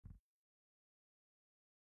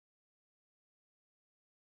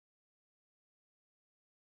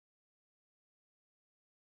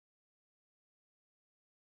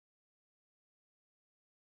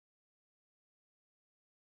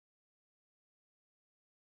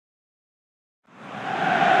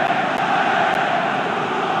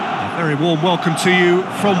Very warm welcome to you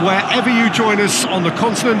from wherever you join us on the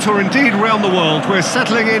continent or indeed around the world. We're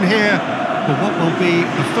settling in here for what will be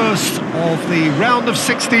the first of the round of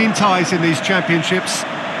 16 ties in these championships.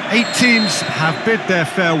 8 teams have bid their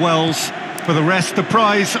farewells. For the rest, the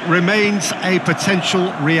prize remains a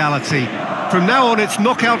potential reality. From now on, it's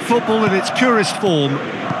knockout football in its purest form.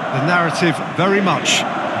 The narrative very much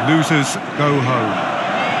losers go home.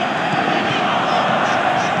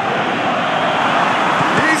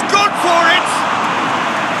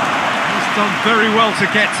 Done very well to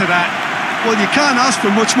get to that. Well, you can't ask for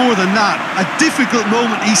much more than that. A difficult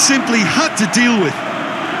moment he simply had to deal with.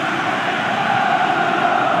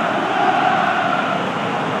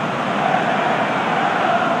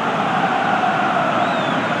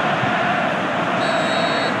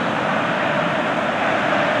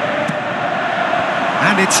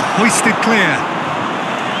 And it's hoisted clear.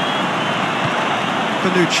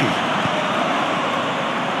 Bonucci.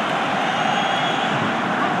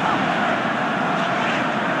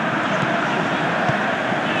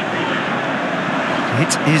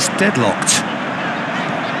 It is deadlocked.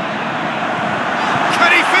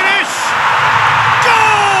 Can he finish?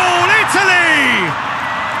 Goal, Italy!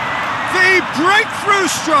 The breakthrough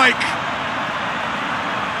strike!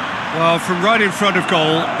 Well, from right in front of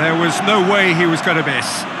goal, there was no way he was going to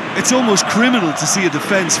miss. It's almost criminal to see a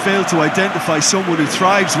defence fail to identify someone who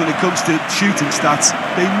thrives when it comes to shooting stats.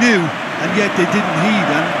 They knew, and yet they didn't heed,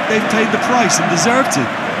 and they've paid the price and deserved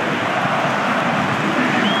to.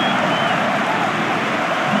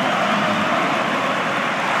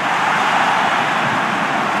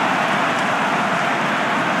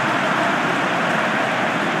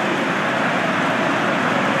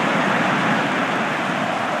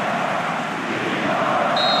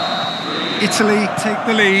 Italy take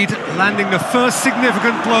the lead, landing the first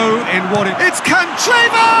significant blow in what it... It's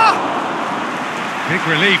Candreva! Big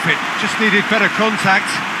relief, it just needed better contact.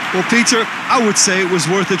 Well, Peter, I would say it was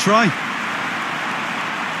worth a try.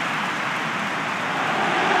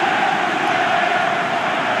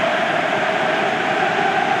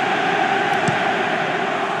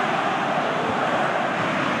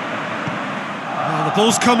 Well, the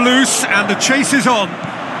ball's come loose and the chase is on.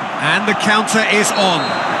 And the counter is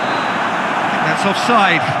on. That's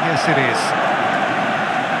offside. Yes, it is.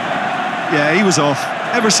 Yeah, he was off.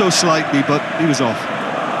 Ever so slightly, but he was off.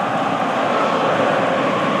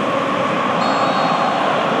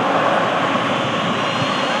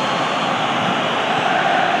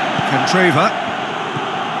 Candreva.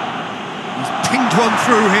 He's pinged one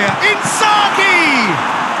through here. Inzaghi!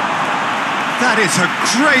 That is a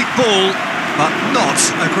great ball, but not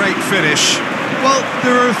a great finish. Well,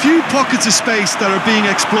 there are a few pockets of space that are being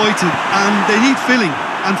exploited, and they need filling,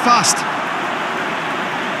 and fast.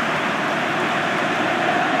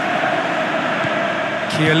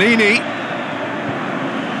 Chiellini.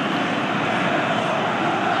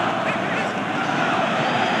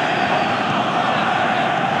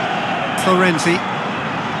 Florenzi.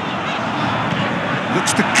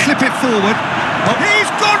 Looks to clip it forward. Oh, he's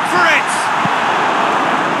gone for it!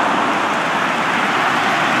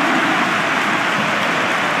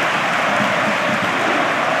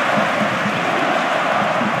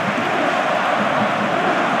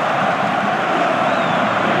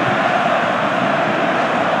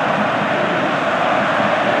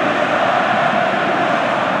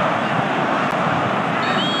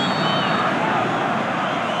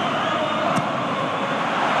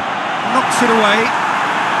 Knocks it away.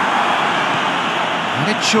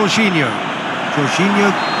 And it's Jorginho. And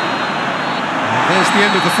there's the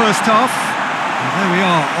end of the first half. And there we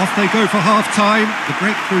are, off they go for half-time. The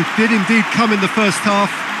breakthrough did indeed come in the first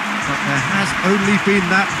half, but there has only been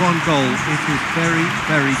that one goal. It is very,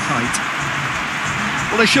 very tight.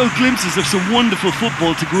 Well, they showed glimpses of some wonderful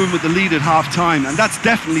football to go in with the lead at half-time, and that's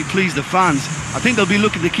definitely pleased the fans. I think they'll be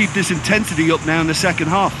looking to keep this intensity up now in the second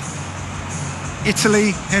half.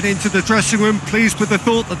 Italy head into the dressing room pleased with the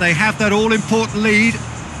thought that they have that all-important lead.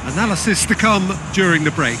 Analysis to come during the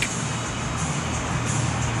break.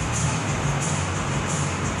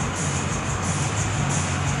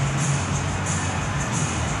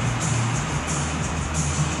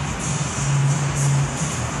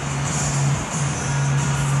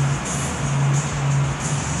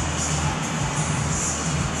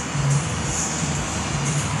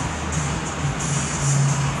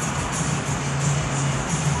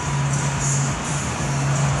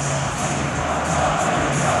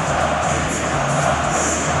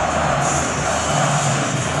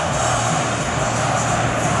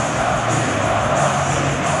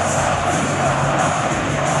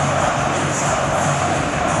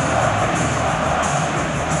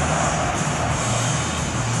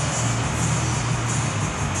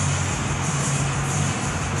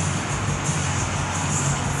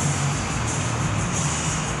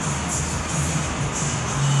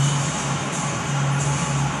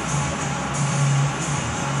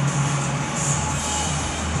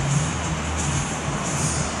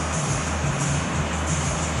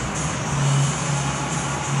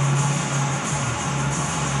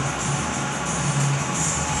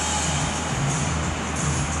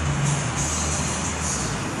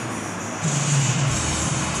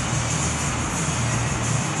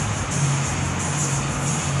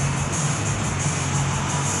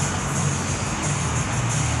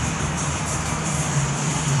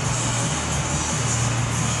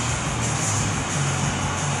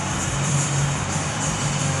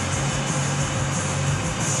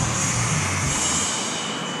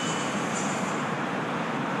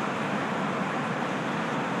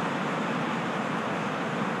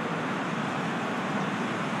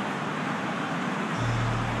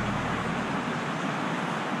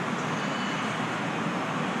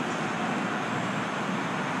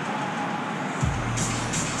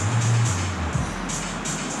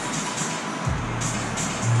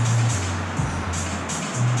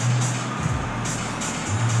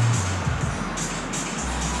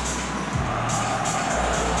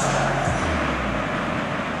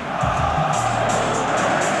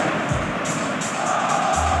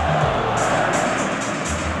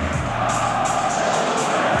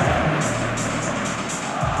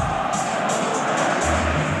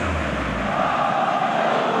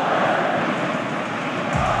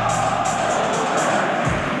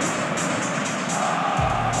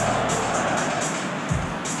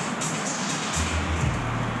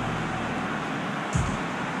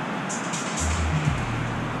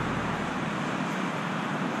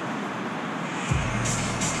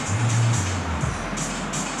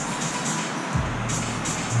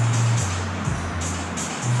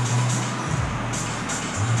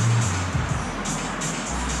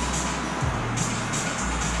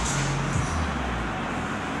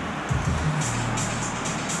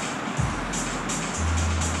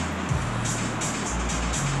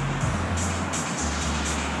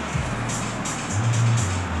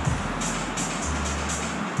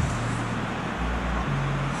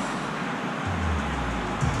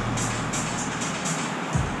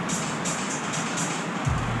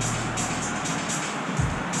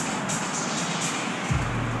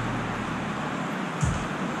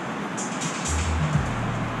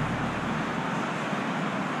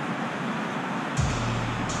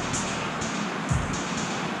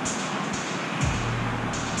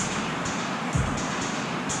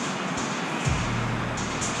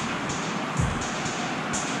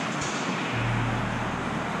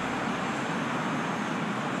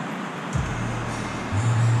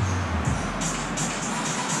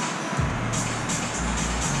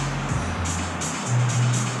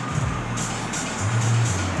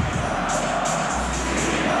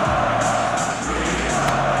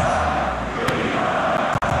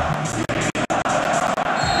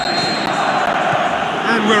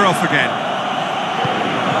 off again.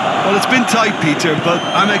 Well, it's been tight, Peter, but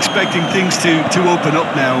I'm expecting things to open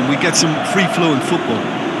up now and we get some free-flowing football.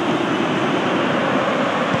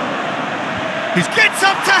 He gets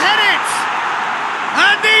up to head it!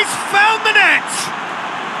 And he's found the net!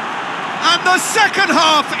 And the second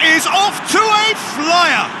half is off to a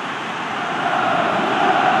flyer!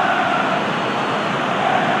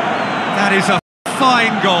 That is a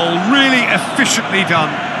fine goal, really efficiently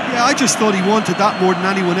done. Yeah, I just thought he wanted that more than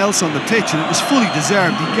anyone else on the pitch, and it was fully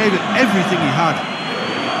deserved. He gave it everything he had.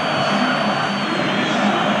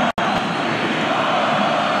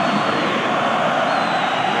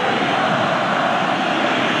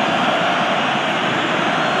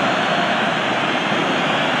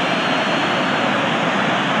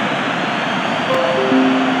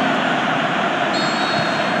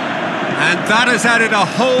 And that has added a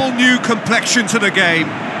whole new complexion to the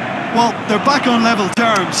game. Well, they're back on level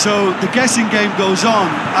terms, so the guessing game goes on.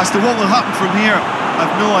 As to what will happen from here,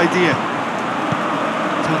 I've no idea.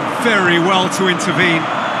 Done very well to intervene.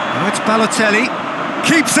 Now it's Balotelli.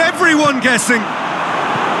 Keeps everyone guessing.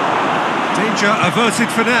 Danger averted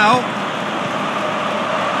for now.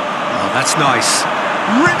 Oh, that's nice.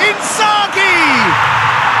 Inzaghi!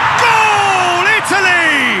 Goal,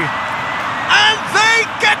 Italy! And they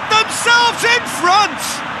get themselves in front!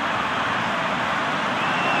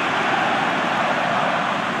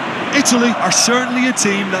 Italy are certainly a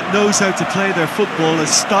team that knows how to play their football as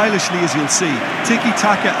stylishly as you'll see.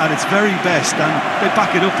 Tiki-taka at its very best, and they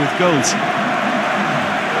back it up with goals.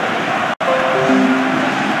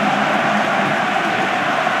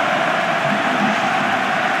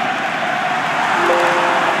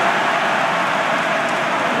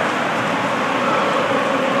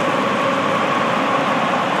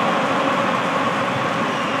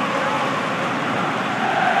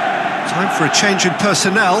 Time for a change in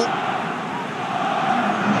personnel.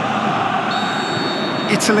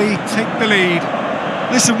 Italy take the lead.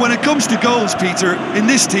 Listen, when it comes to goals, Peter, in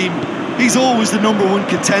this team, he's always the #1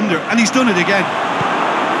 contender, and he's done it again.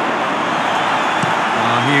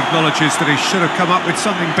 He acknowledges that he should have come up with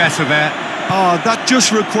something better there. That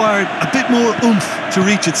just required a bit more oomph to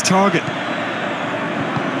reach its target.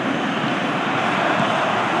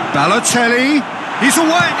 Balotelli, he's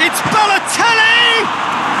away, it's Balotelli!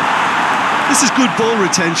 This is good ball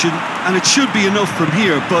retention, and it should be enough from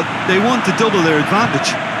here, but they want to double their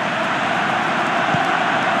advantage.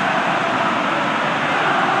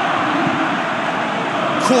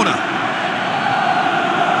 Corner.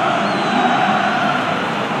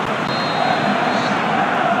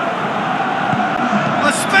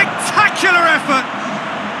 A spectacular effort!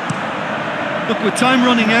 Look, with time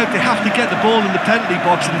running out, they have to get the ball in the penalty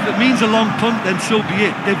box, and if it means a long punt, then so be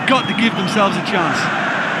it. They've got to give themselves a chance.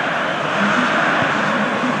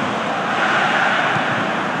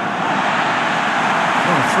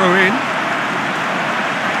 Throw in.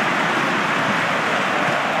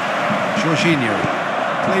 Jorginho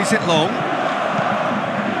plays it long.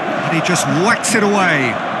 And he just whacks it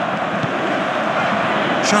away.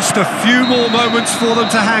 Just a few more moments for them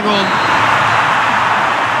to hang on.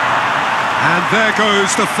 And there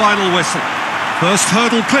goes the final whistle. First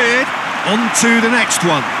hurdle cleared, on to the next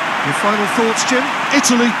one. Your final thoughts, Jim?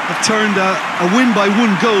 Italy have turned a win by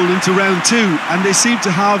 1 goal into round 2, and they seem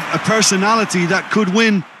to have a personality that could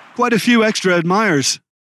win quite a few extra admirers.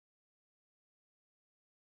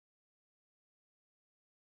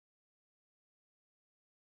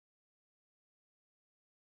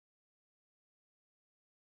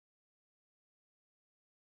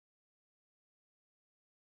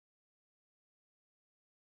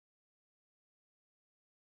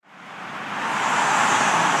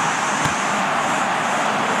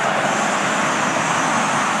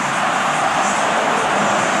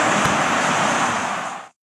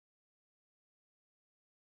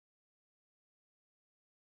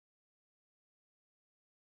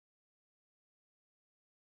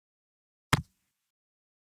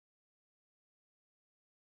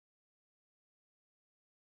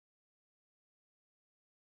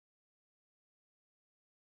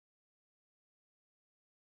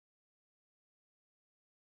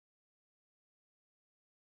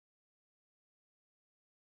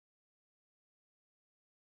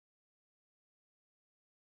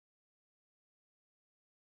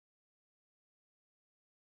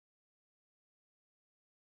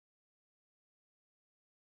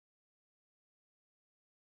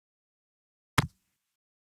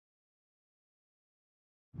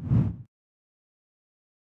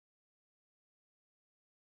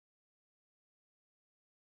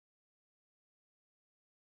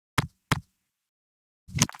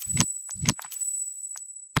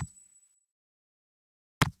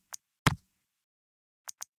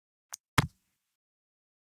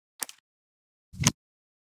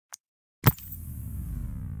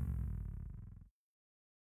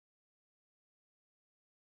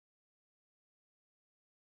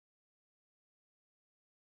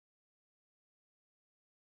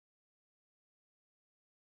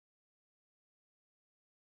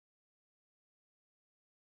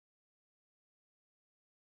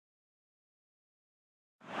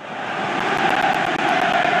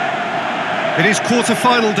 It is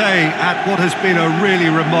quarter-final day at what has been a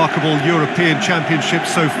really remarkable European Championship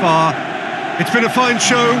so far. It's been a fine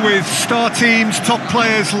show with star teams, top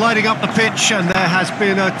players lighting up the pitch, and there has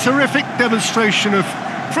been a terrific demonstration of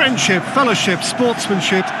friendship, fellowship,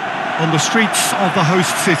 sportsmanship on the streets of the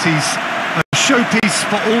host cities. A showpiece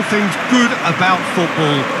for all things good about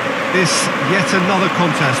football. This yet another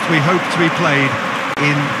contest we hope to be played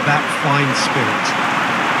in that fine spirit.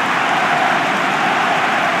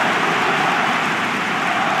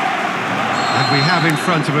 And we have in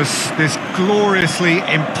front of us this gloriously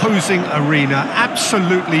imposing arena,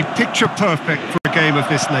 absolutely picture-perfect for a game of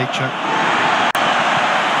this nature.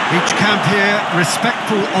 Each camp here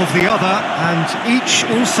respectful of the other, and each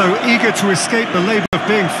also eager to escape the label of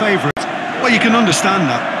being favourite. Well, you can understand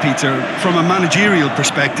that, Peter. From a managerial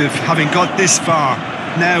perspective, having got this far,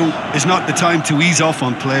 now is not the time to ease off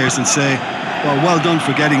on players and say, well done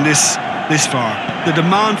for getting this far. The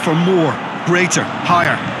demand for more, greater,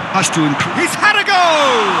 higher has to increase. He's had a go!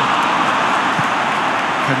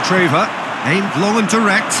 Candreva, aimed long and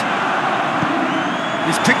direct.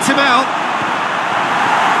 He's picked him out.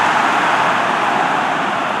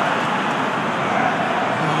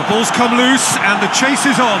 The ball's come loose and the chase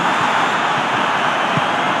is on.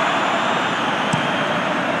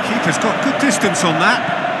 Keeper's got good distance on that.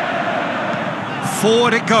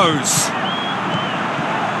 Forward it goes.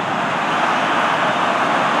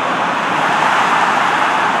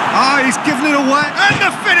 He's given it away, and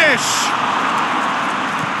the finish!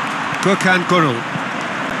 Gökhan Gürül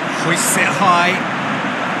hoists it high.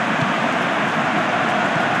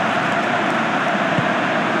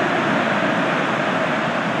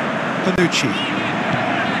 Bonucci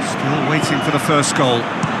still waiting for the first goal.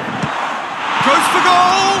 Goes for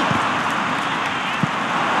goal!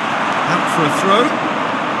 Out for a throw.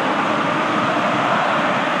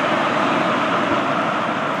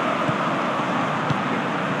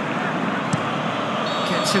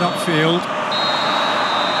 It upfield,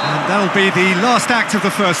 and that'll be the last act of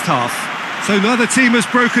the first half. So neither team has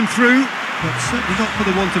broken through, but certainly not for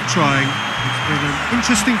the want of trying. It's been an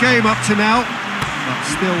interesting game up to now, but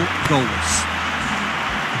still goalless.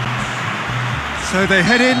 So they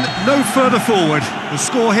head in no further forward. The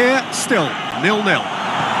score here still 0-0.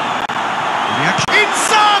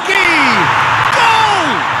 Inzaghi! Goal!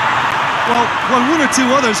 Well, while one or two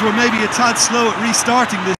others were maybe a tad slow at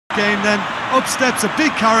restarting this game, then up steps a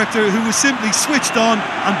big character who was simply switched on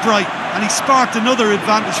and bright, and he sparked another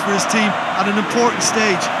advantage for his team at an important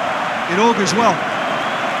stage. It augurs well.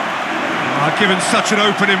 Given such an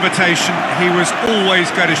open invitation, he was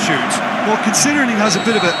always going to shoot. Well, considering he has a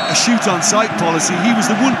bit of a shoot-on-sight policy, he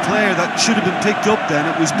was the one player that should have been picked up then.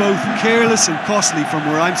 It was both careless and costly from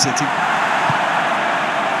where I'm sitting.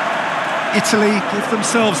 Italy give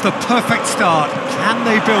themselves the perfect start. Can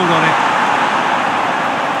they build on it?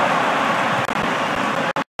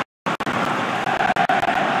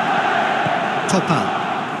 Topal.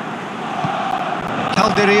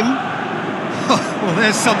 Calderim. Well,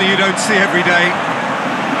 there's something you don't see every day.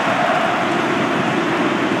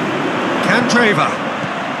 Candreva.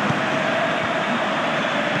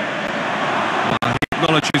 Well, he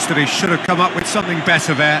acknowledges that he should have come up with something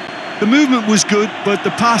better there. The movement was good, but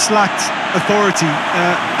the pass lacked authority,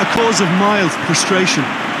 a cause of mild frustration.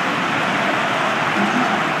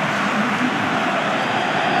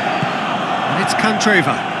 And it's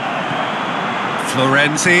Candreva.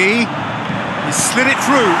 Florenzi, he slid it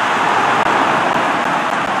through.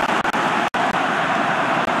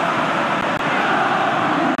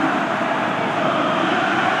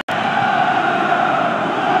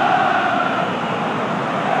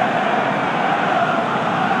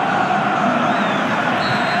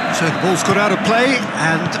 So the ball's got out of play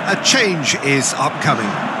and a change is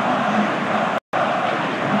upcoming.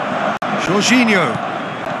 Jorginho.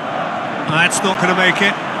 That's not going to make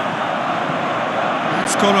it.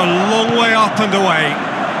 It's gone a long way up and away.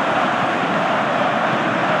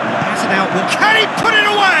 There's an outball. Can he put it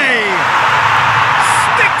away?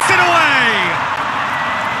 Sticks it away!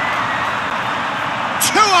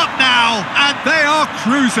 2 up now, and they are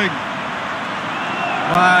cruising.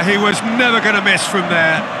 He was never going to miss from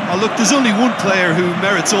there. Oh, look, there's only one player who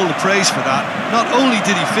merits all the praise for that. Not only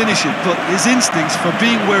did he finish it, but his instincts for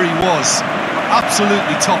being where he was are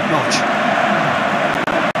absolutely top-notch.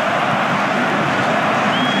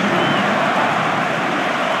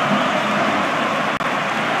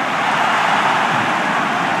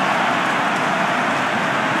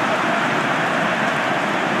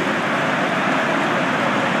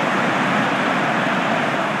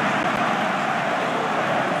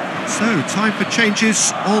 So, time for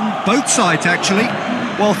changes on both sides, actually.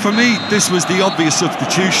 Well, for me, this was the obvious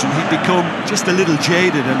substitution. He'd become just a little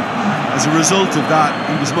jaded, and as a result of that,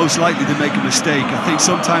 he was most likely to make a mistake. I think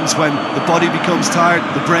sometimes when the body becomes tired,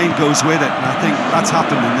 the brain goes with it, and I think that's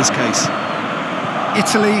happened in this case.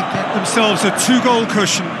 Italy get themselves a 2-goal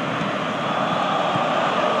cushion.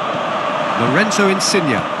 Lorenzo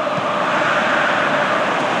Insigne.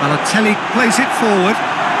 Balotelli plays it forward.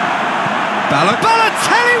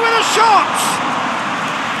 Balotelli with a shot!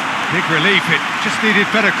 Big relief, it just needed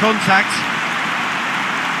better contact.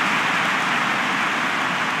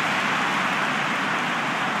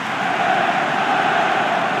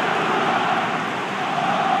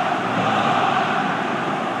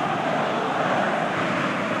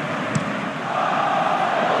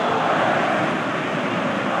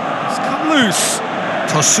 It's come loose.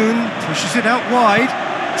 Tosun pushes it out wide.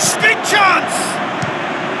 Big chance!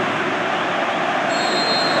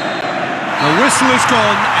 The whistle is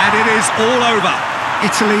gone and it is all over.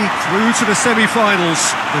 Italy through to the semi-finals.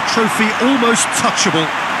 The trophy almost touchable.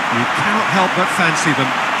 You cannot help but fancy them.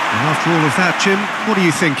 And after all of that, Jim, what are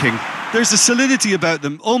you thinking? There's a solidity about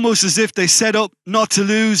them, almost as if they set up not to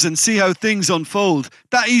lose and see how things unfold.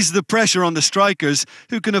 That eases the pressure on the strikers,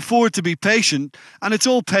 who can afford to be patient, and it's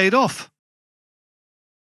all paid off.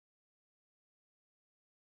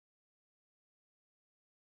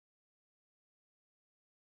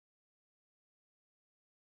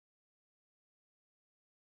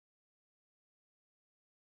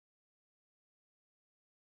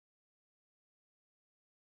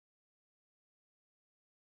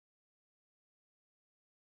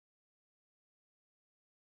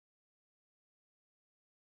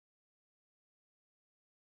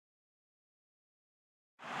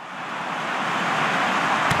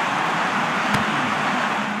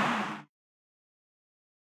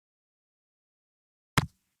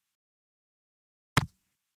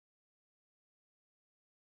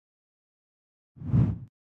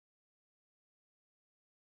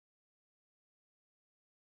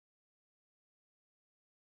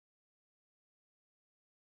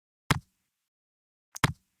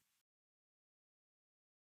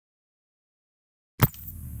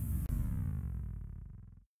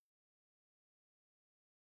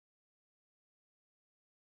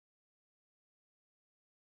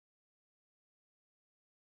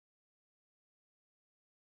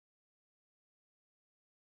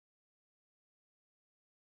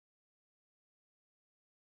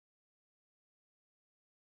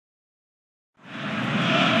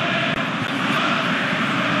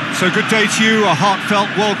 So good day to you, a heartfelt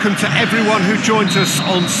welcome to everyone who joins us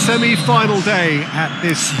on semi-final day at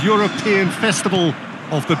this European festival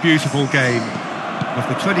of the beautiful game. Of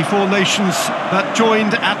the 24 nations that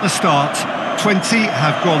joined at the start, 20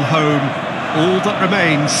 have gone home. All that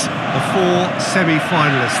remains are 4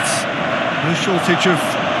 semi-finalists. No shortage of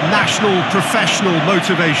national, professional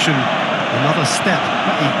motivation. Another step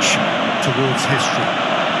for each towards history.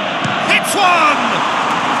 Hits one!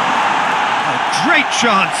 Great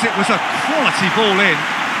chance, it was a quality ball in.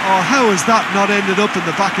 Oh, how has that not ended up in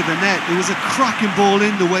the back of the net? It was a cracking ball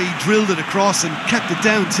in, the way he drilled it across and kept it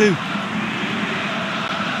down too.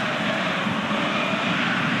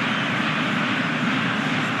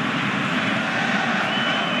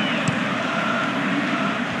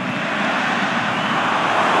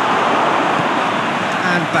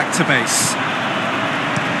 And back to base.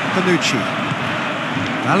 Bonucci.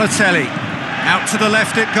 Balotelli. Out to the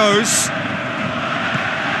left it goes.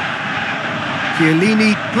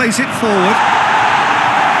 Chiellini plays it forward.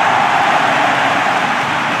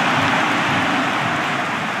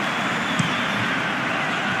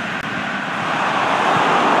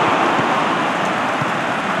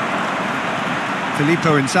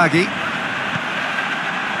 Filippo Inzaghi.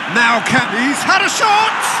 Now he's had a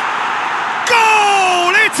shot!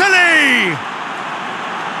 Goal, Italy!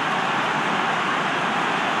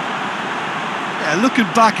 Looking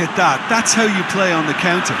back at that, that's how you play on the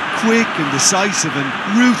counter. Quick and decisive and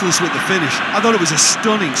ruthless with the finish. I thought it was a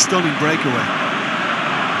stunning, stunning breakaway.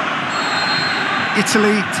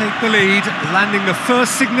 Italy take the lead, landing the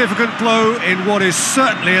first significant blow in what is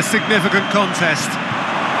certainly a significant contest.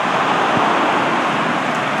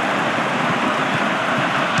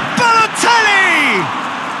 Balotelli!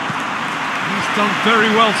 He's done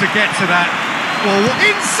very well to get to that. Well,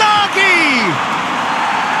 Inzaghi!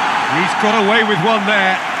 He's got away with one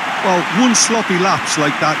there. Well, one sloppy lapse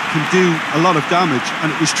like that can do a lot of damage,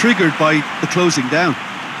 and it was triggered by the closing down.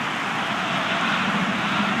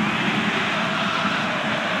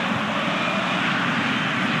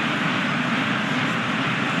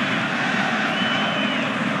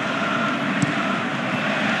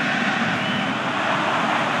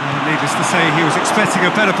 has to say he was expecting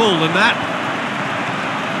a better ball than that.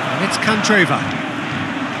 And it's Candreva.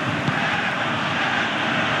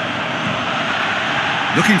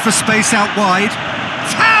 Looking for space out wide.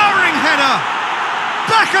 Towering header!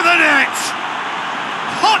 Back of the net!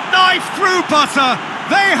 Hot knife through butter!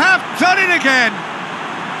 They have done it again!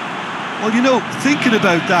 Well, you know, thinking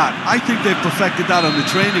about that, I think they've perfected that on the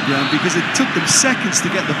training ground because it took them seconds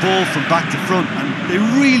to get the ball from back to front, and they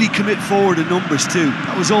really commit forward in numbers too.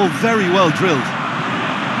 That was all very well drilled.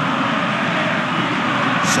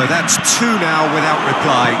 So that's 2 now without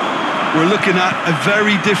reply. We're looking at a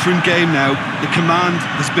very different game now. The command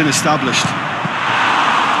has been established.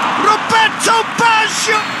 Roberto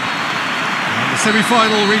Baggio! And the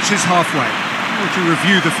semi-final reaches halfway. How would you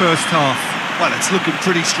review the first half? Well, it's looking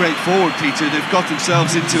pretty straightforward, Peter. They've got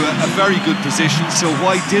themselves into a very good position, so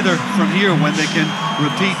why dither from here when they can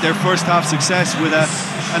repeat their first half success with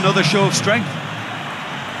another show of strength?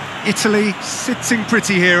 Italy sitting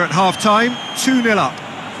pretty here at half-time, 2-0 up.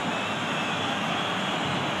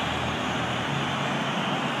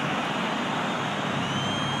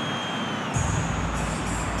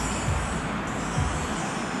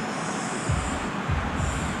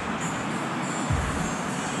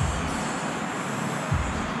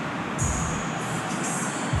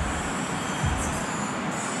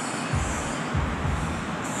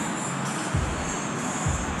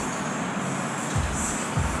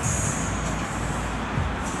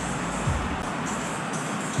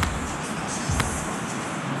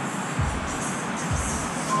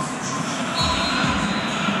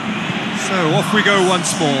 So off we go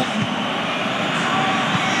once more.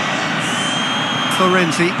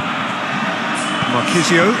 Florenzi.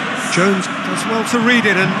 Marchisio. Jones does well to read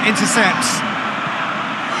it and intercepts.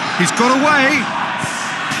 He's got away.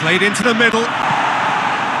 Played into the middle.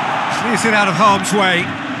 Clears it out of harm's way.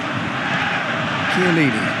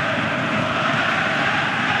 Chiellini.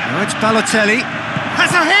 Now it's Balotelli.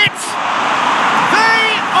 Has a hit!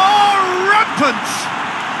 They are rampant!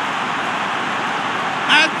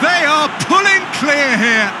 And they are pulling clear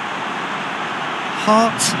here.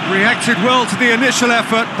 Hart reacted well to the initial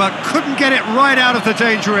effort, but couldn't get it right out of the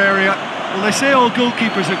danger area. Well, they say all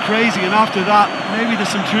goalkeepers are crazy, and after that, maybe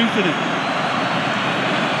there's some truth in it.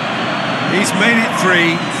 He's made it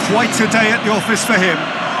 3. Quite a day at the office for him.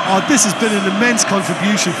 Oh, this has been an immense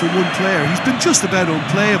contribution from one player. He's been just about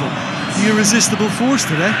unplayable. The irresistible force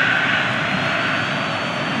today.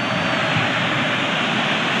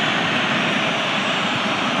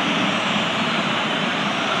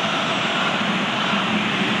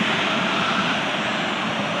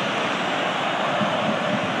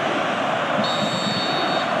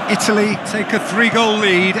 Italy take a 3-goal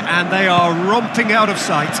lead and they are romping out of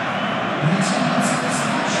sight.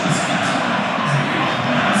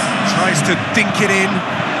 Tries to dink it in.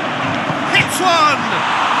 Hits one!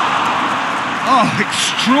 Oh,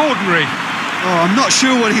 extraordinary. Oh, I'm not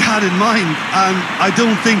sure what he had in mind, and I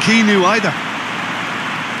don't think he knew either.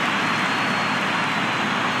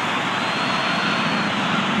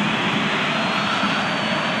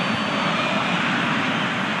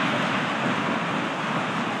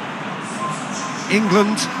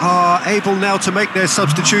 England are able now to make their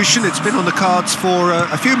substitution. It's been on the cards for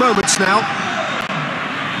a few moments now.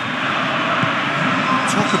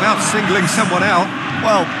 Talk about singling someone out.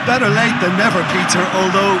 Well, better late than never, Peter,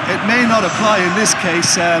 although it may not apply in this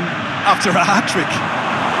case after a hat-trick.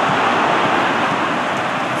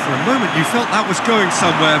 For a moment you felt that was going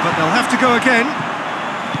somewhere, but they'll have to go again.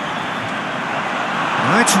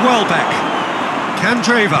 Now it's Welbeck.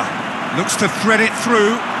 Candreva looks to thread it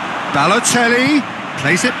through. Balotelli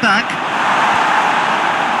plays it back,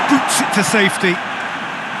 boots it to safety.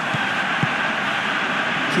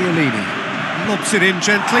 Chiellini lobs it in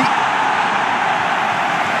gently.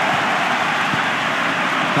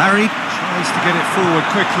 Barry tries to get it forward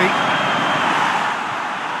quickly.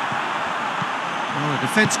 Well, the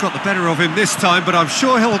defence got the better of him this time, but I'm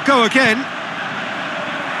sure he'll go again.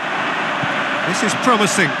 This is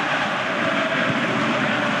promising.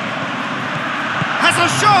 Has a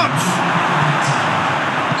shot!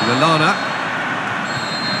 Lallana.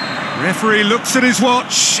 Referee looks at his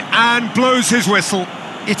watch and blows his whistle.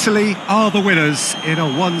 Italy are the winners in a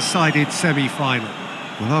one-sided semi-final.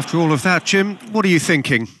 Well, after all of that, Jim, what are you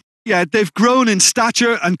thinking? Yeah, they've grown in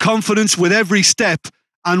stature and confidence with every step,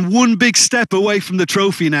 and one big step away from the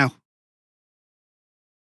trophy now.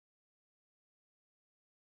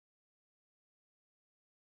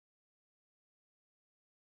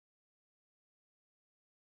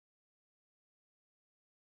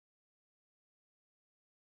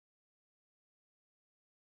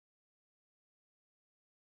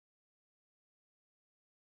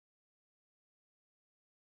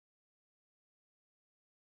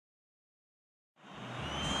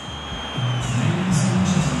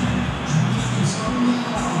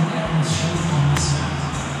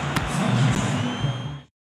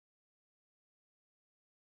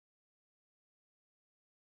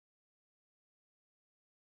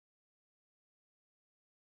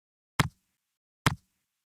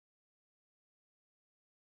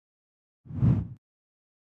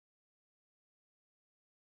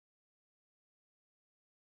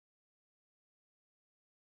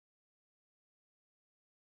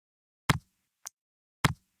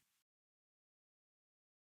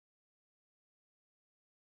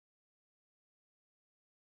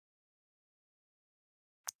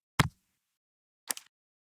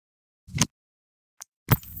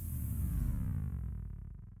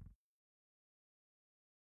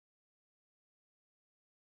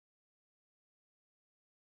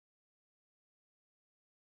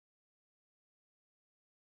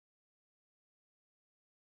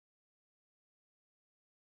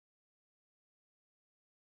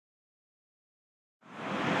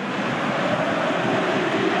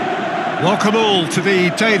 Welcome all to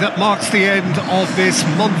the day that marks the end of this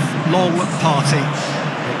month-long party.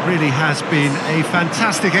 It really has been a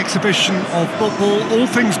fantastic exhibition of football, all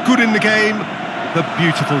things good in the game, the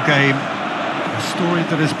beautiful game. A story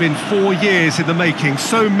that has been 4 years in the making,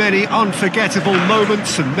 so many unforgettable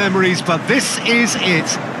moments and memories, but this is it.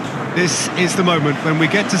 This is the moment when we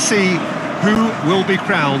get to see who will be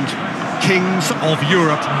crowned Kings of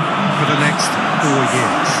Europe for the next 4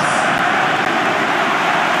 years.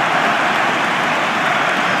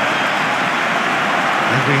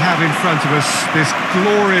 And we have in front of us this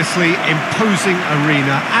gloriously imposing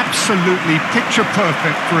arena, absolutely picture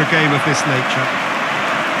perfect for a game of this nature.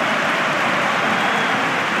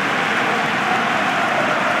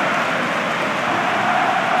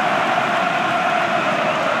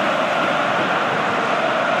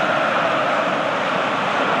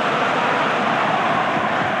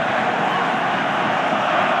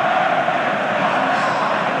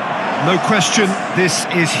 No question, this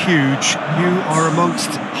is huge. You are amongst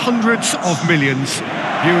hundreds of millions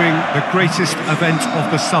viewing the greatest event of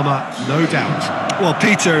the summer, no doubt. Well,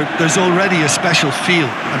 Peter, there's already a special feel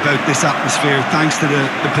about this atmosphere thanks to the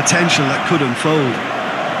potential that could unfold.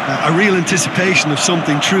 A real anticipation of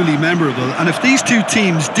something truly memorable. And if these two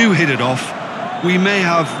teams do hit it off, we may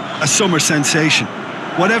have a summer sensation.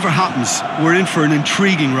 Whatever happens, we're in for an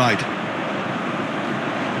intriguing ride.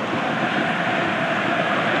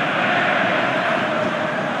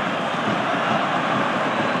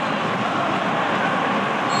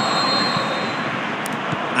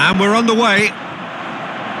 And we're on the way.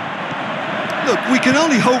 Look, we can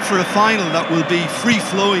only hope for a final that will be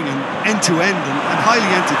free-flowing and end-to-end and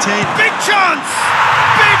highly entertaining. Big chance!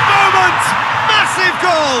 Big moment! Massive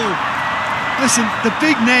goal! Listen, the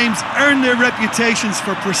big names earn their reputations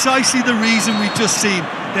for precisely the reason we've just seen.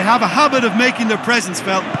 They have a habit of making their presence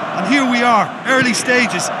felt, and here we are, early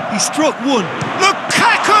stages. He struck one.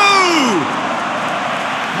 Lukaku!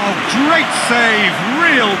 Oh, great save,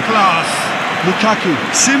 real class. Lukaku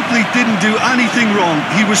simply didn't do anything wrong.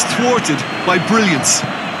 He was thwarted by brilliance.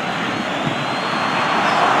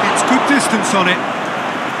 It's good distance on it.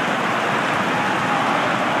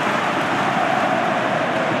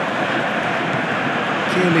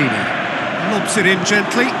 Chiellini lobs it in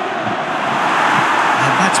gently.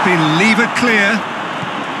 And that's been levered clear.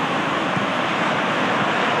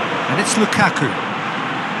 And it's Lukaku.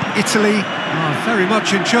 Italy are very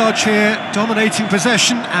much in charge here, dominating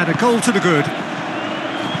possession and a goal to the good.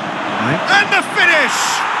 And the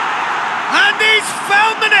finish! And he's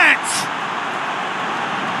found the net!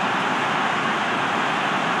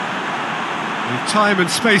 With time and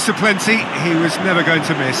space aplenty, he was never going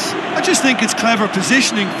to miss. I just think it's clever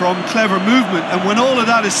positioning from clever movement, and when all of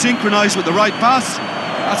that is synchronised with the right pass,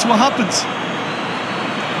 that's what happens.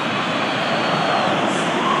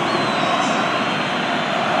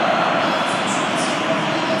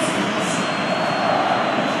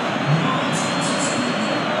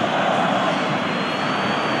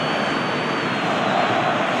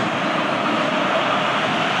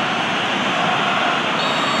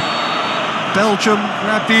 Belgium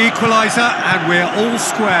grab the equaliser and we're all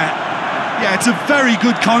square. Yeah, it's a very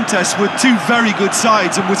good contest with two very good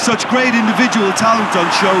sides, and with such great individual talent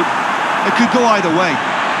on show, it could go either way.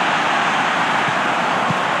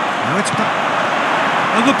 Now it's back.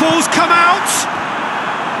 And the ball's come out!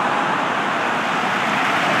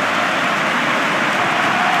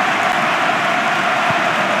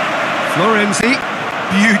 Florenzi,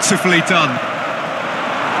 beautifully done.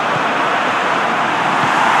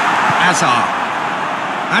 Hazard.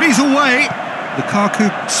 And he's away. Lukaku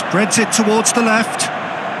spreads it towards the left.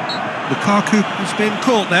 Lukaku has been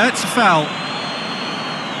caught there, it's a foul.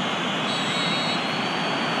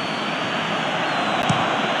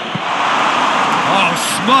 Oh,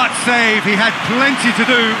 smart save, he had plenty to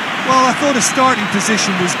do. Well, I thought his starting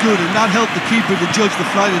position was good, and that helped the keeper to judge the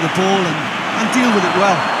flight of the ball and deal with it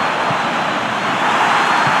well.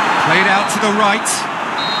 Played out to the right.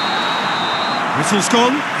 Whistle's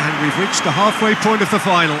gone, and we've reached the halfway point of the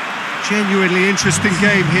final. Genuinely interesting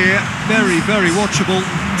game here, very, very watchable.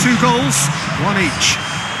 2 goals, 1 each.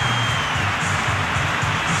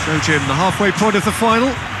 So Jim, the halfway point of the final,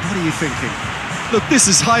 what are you thinking? Look, this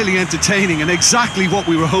is highly entertaining and exactly what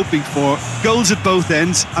we were hoping for. Goals at both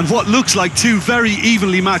ends and what looks like 2 very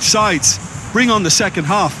evenly matched sides. Bring on the second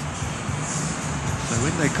half. So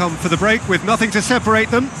in they come for the break with nothing to separate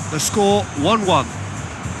them. The score 1-1.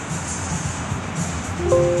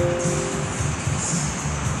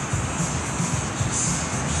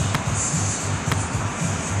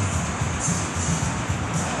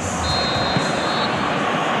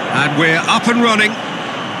 And we're up and running.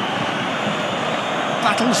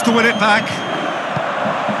 battles to win it back.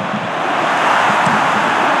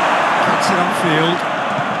 Gets it upfield.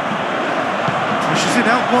 Pushes it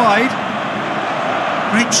out wide.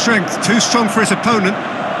 Great strength, too strong for his opponent.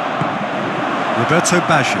 Roberto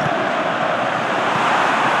Baggio.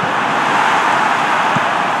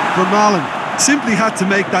 Vermaelen simply had to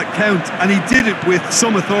make that count, and he did it with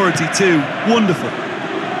some authority too. Wonderful.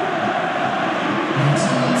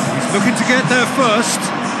 He's looking to get there first.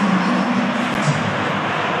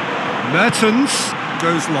 Mertens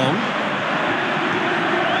goes long.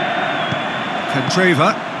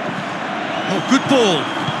 Candreva. Oh, good ball.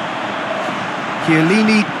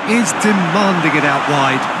 Chiellini is demanding it out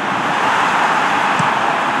wide.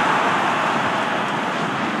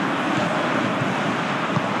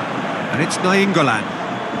 And it's Nainggolan.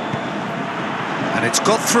 And it's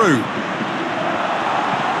got through.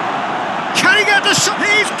 Can he get the shot?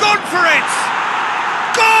 He's gone for it!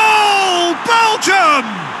 Goal! Belgium!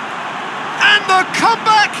 And the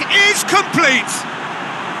comeback is complete.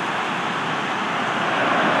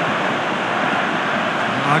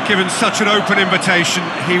 Given such an open invitation,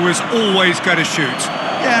 he was always going to shoot.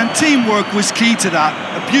 Yeah, and teamwork was key to that.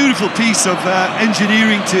 A beautiful piece of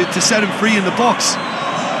engineering to set him free in the box.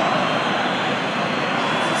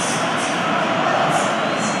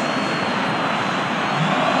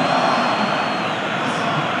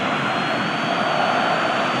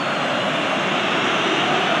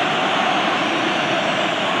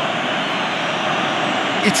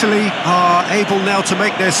 Italy are able now to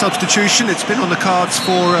make their substitution. It's been on the cards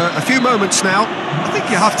for a few moments now. I think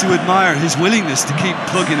you have to admire his willingness to keep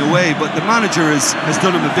plugging away, but the manager has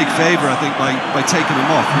done him a big favour, I think, by taking him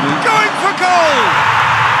off. You know? Going for goal!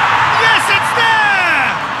 Yes, it's there!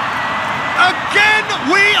 Again,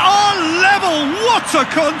 we are level! What a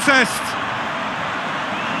contest!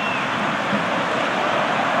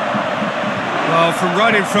 Well, from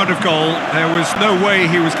right in front of goal, there was no way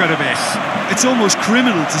he was going to miss. It's almost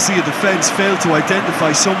criminal to see a defence fail to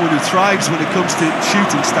identify someone who thrives when it comes to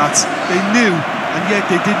shooting stats. They knew, and yet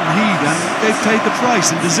they didn't heed, and they paid the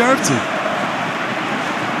price and deserved to.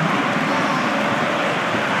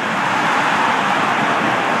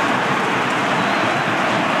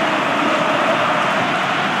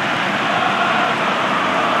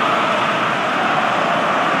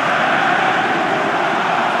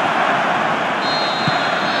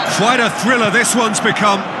 Quite a thriller this one's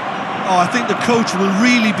become. Oh, I think the coach will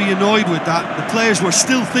really be annoyed with that. The players were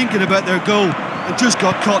still thinking about their goal and just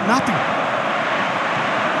got caught napping.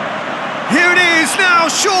 Here it is now,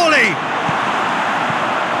 surely!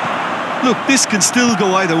 Look, this can still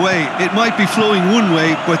go either way. It might be flowing one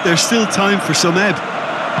way, but there's still time for some ebb.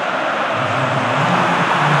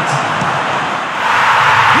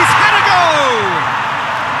 He's had a go!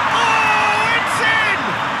 Oh, it's in!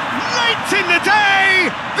 Late in the day!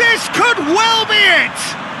 This could well be it!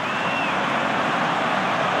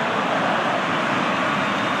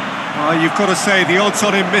 You've got to say, the odds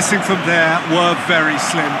on him missing from there were very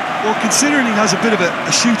slim. Well, considering he has a bit of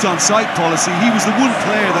a shoot-on-sight policy, he was the one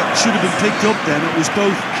player that should have been picked up then. It was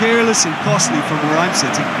both careless and costly from where I'm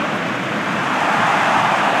sitting.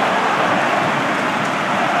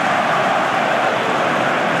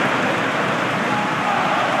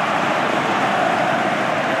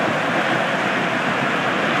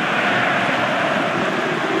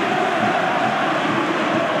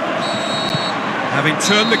 Having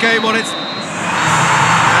turned the game on it,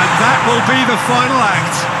 and that will be the final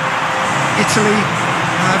act. Italy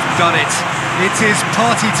have done it. It is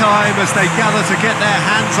party time as they gather to get their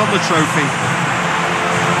hands on the trophy.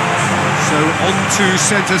 So onto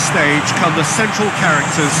centre stage come the central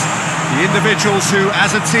characters, the individuals who,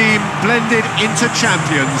 as a team, blended into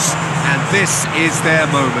champions, and this is their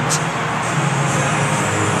moment.